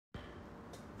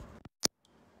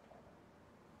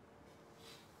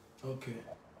Okay.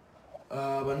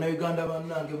 Bannayuganda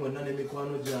bannange mwenna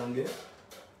n'emikwano gyange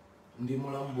ndi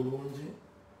mulamu bulungi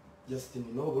just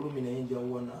nina obulumi naye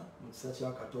njawona mu kisa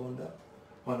kya Katonda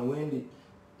wano wendi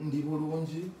ndi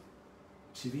bulungi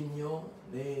kibi nnyo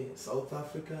ne South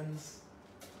Africans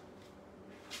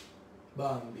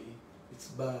bambi it's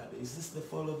bad. Is this the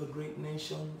fall of a great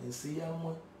nation? Ensi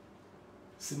yammwe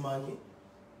simanyi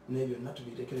naye byonna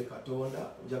tubirekere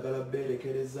Katonda njagala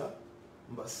beerekereza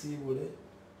mbasiibule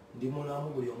ndi mulamu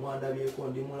buli omu andabyeko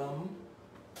ndi mulamu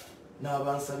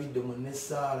n'abansabidde mwenna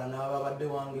essaala n'ababadde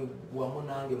wange wamu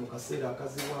nange mu kaseera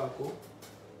akazibwako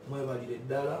mwebalire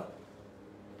ddala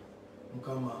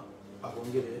Mukama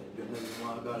abongere byonna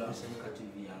bimwagala.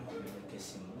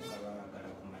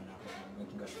 This is to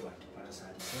confirm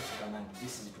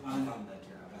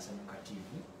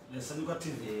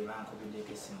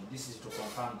that this is to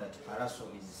confirm that Pallaso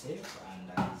is safe and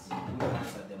is in good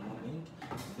hands at the moment.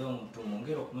 Don't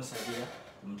tumongero kumusabira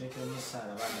tumtekere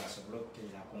musala banda asobola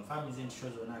confirm is into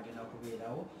shows on agenda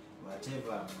kuberawo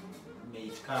whatever may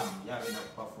it come yagenda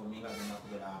kuperforming agenda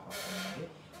kubera performing.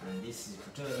 And this is to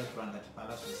tell everyone that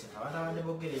Pallaso is safe. Abandi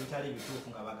bogere bitali bituufu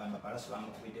nga bagamba Pallaso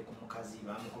bamukubidde ku mukazi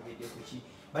bamukubidde ku ki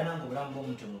banango bulambo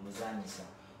omuntu mu buzanyisa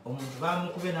omuntu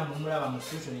bamukube na mumulaba mu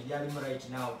situation ejali mu right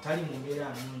now tali mu mbeera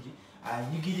nnungi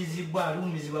anyigirizibwa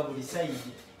alumizibwa buli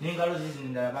side n'engalo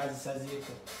zizindala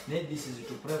bazisazeeko ne this is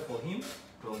to pray for him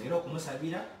twongere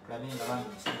okumusabira tulabe nga bantu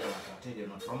musajja wakatere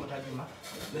no promotajuma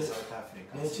mu South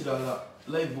Africa. N'ekirala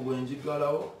live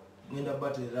bwenjigalawo ngenda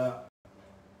batera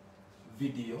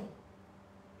video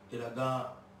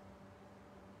eraga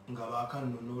nga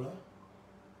bakanunula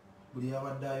buli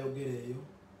abadde ayogera eyo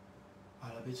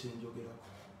alabe kyenjogerako.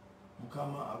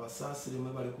 Mukama abasaasire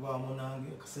mwe bali kuba wamu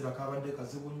nange akaseera kabadde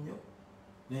kazibu nnyo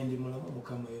naye ndi mulamu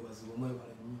Mukama yeebazibwe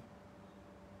mwebale nnyo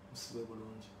musibe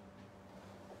bulungi.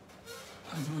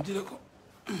 Anzimudireko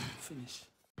finish.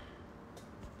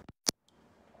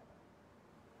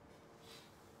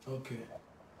 Okay.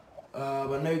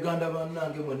 Bannayuganda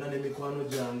bannange mwenna n'emikwano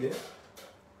gyange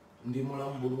ndi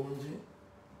mulamu bulungi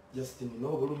just nina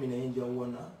obulumi naye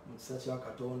njawona mu kisa kya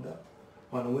Katonda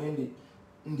wano wendi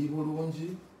ndi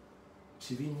bulungi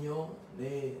kibi nnyo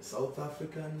ne South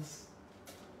Africans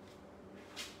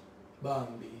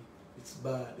bambi it's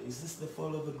bad. Is this the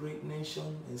fall of a great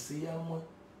nation? Ensi yammwe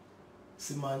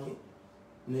simanyi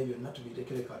naye byonna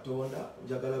tubirekere Katonda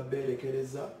njagala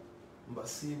beerekereza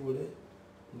mbasiibule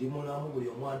ndi mulamu buli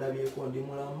omu andabyeko ndi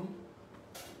mulamu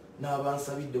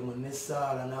n'abansabidde mwenna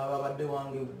essaala n'ababadde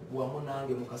wange wamu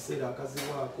nange mu kaseera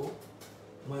akazibwako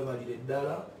mwebalire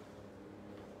ddala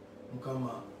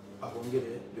Mukama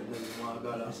abongere byonna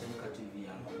bimwagala. This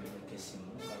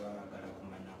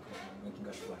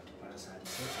is to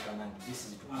confirm that this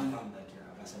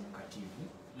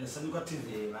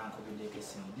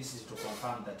is to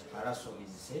confirm that Pallaso is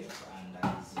safe and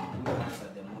is in good hands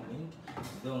at the moment.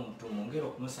 Don't tumongero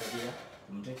kumusabira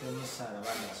tumtekere musala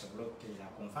banda asobola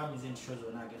confirm is into shows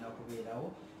on agenda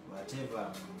kuberawo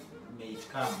whatever may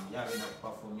it come yagenda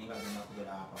kuperforming agenda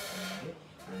kubera performing.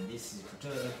 And this is to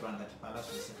tell everyone that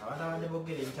Pallaso is safe. Abandi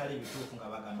bogere bitali bituufu nga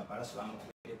bagamba Pallaso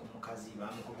bamukubidde ku mukazi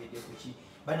bamukubidde ku ki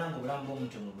banango bulambo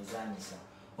omuntu mu buzanyisa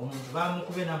omuntu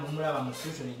bamukube na mumulaba mu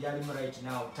situation ejali mu right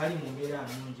now tali mu mbeera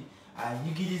nnungi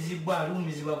anyigirizibwa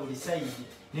alumizibwa buli side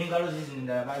n'engalo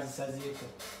zizindala bazisazeeko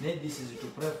ne this is to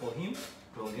pray for him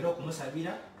twongere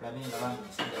okumusabira tulabe nga bantu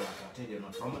musajja wakatere no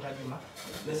promotajuma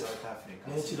mu South Africa.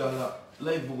 N'ekirala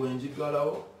live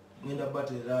bwenjigalawo ngenda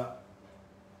batera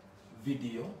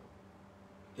video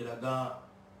eraga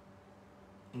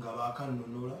nga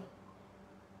bakanunula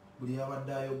buli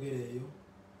abadde ayogera eyo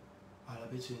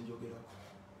alabe kyenjogerako.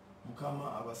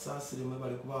 Mukama abasaasire mwe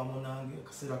bali kuba wamu nange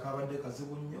akaseera kabadde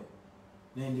kazibu nnyo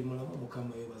naye ndi mulamu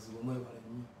Mukama yeebazibwe mwebale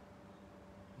nnyo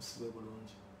musibe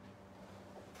bulungi.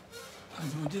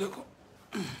 Anzimudireko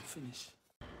finish.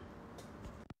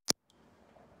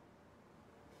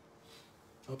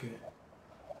 Okay.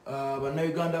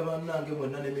 Bannayuganda bannange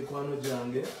mwenna n'emikwano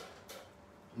gyange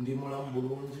ndi mulamu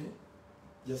bulungi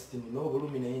just nina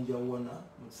obulumi naye njawona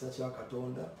mu kisa kya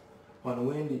Katonda wano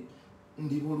wendi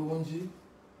ndi bulungi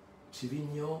kibi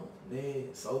nnyo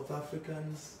ne South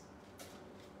Africans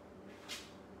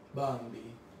bambi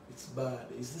it's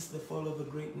bad. Is this the fall of a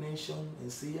great nation?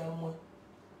 Ensi yammwe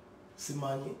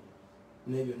simanyi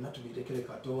naye byonna tubirekere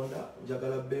Katonda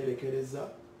njagala beerekereza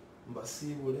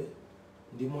mbasiibule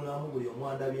ndi mulamu buli omu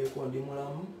andabyeko ndi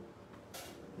mulamu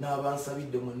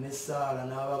n'abansabidde mwenna essaala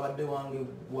n'ababadde wange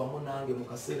wamu nange mu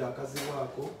kaseera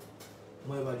akazibwako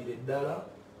mwebalire ddala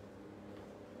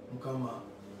Mukama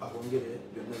abongere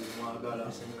byonna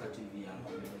bimwagala. TV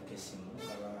yange kesimu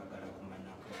nga baagala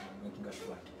kumanya making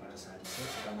sure that Pallaso is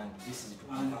safe. And this is to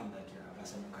confirm that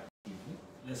Basanyuka TV.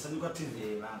 Basanyuka TV.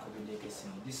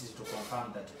 This is to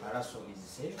confirm that Pallaso is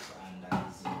safe and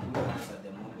is in good hands at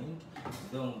the moment.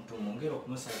 Though tumongera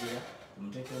okumusabira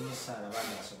tumutekera omusaala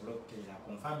abandi basobole okukkiriza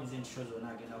confirm nti show zonna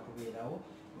agenda kubeerawo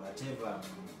whatever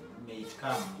may it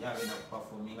come yagenda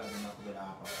kuperforming agenda kubeera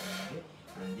performing.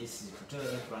 And this is to tell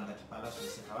everyone that Pallaso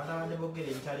is safe. Abantu abadde boogera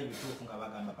ebitali bituufu nga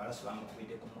bagamba Pallaso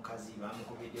bamukubidde ku mukazi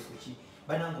bamukubidde ku ki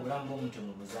bananga obulamu bw'omuntu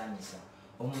mubuzanyisa.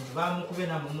 Omuntu bamukube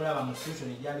namumulaba mu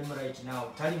situation egyalimu right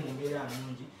now tali mu mbeera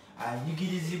nnungi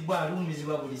anyigirizibwa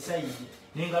alumizibwa buli sayidi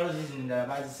n'engalo zizindala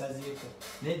bazisazeeko.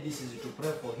 This is to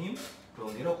pray for him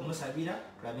twongere okumusabira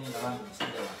tulabe nga bambi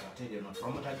musajja wakatere no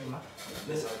promota Juma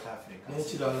mu South Africa.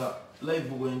 N'ekirala live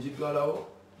bwenjigalawo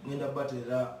ngenda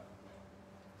batera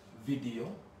video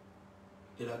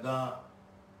eraga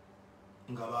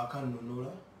nga bakanunula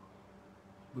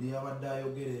buli abadde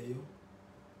ayogera eyo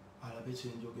alabe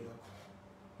kyenjogerako.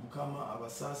 Mukama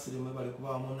abasaasire mwe bali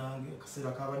kubaamu nange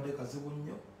akaseera kabadde kazibu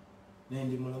nnyo naye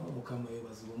ndi mulamu. Mukama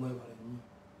yeebazibwe mwebale nnyo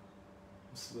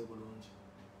musibe bulungi.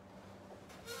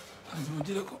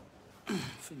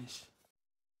 Finish.